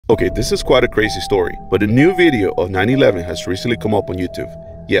Okay, this is quite a crazy story, but a new video of 9/11 has recently come up on YouTube.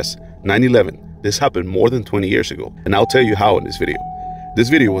 Yes, 9/11. This happened more than 20 years ago, and I'll tell you how in this video. This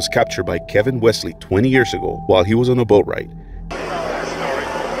video was captured by Kevin Wesley 20 years ago while he was on a boat ride.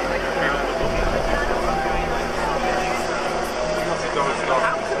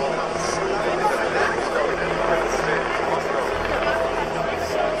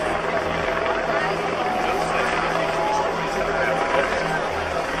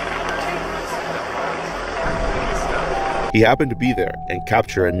 He happened to be there and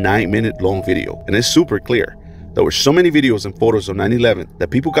captured a 9-minute long video, and it's super clear. There were so many videos and photos of 9/11 that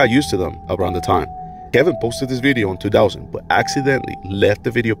people got used to them around the time. Kevin posted this video in 2000, but accidentally left the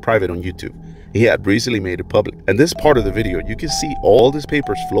video private on YouTube. He had recently made it public. And this part of the video, you can see all these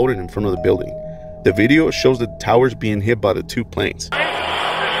papers floating in front of the building. The video shows the towers being hit by the two planes.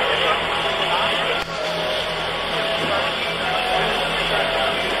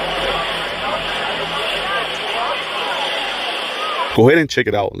 Go ahead and check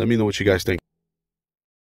it out. Let me know what you guys think.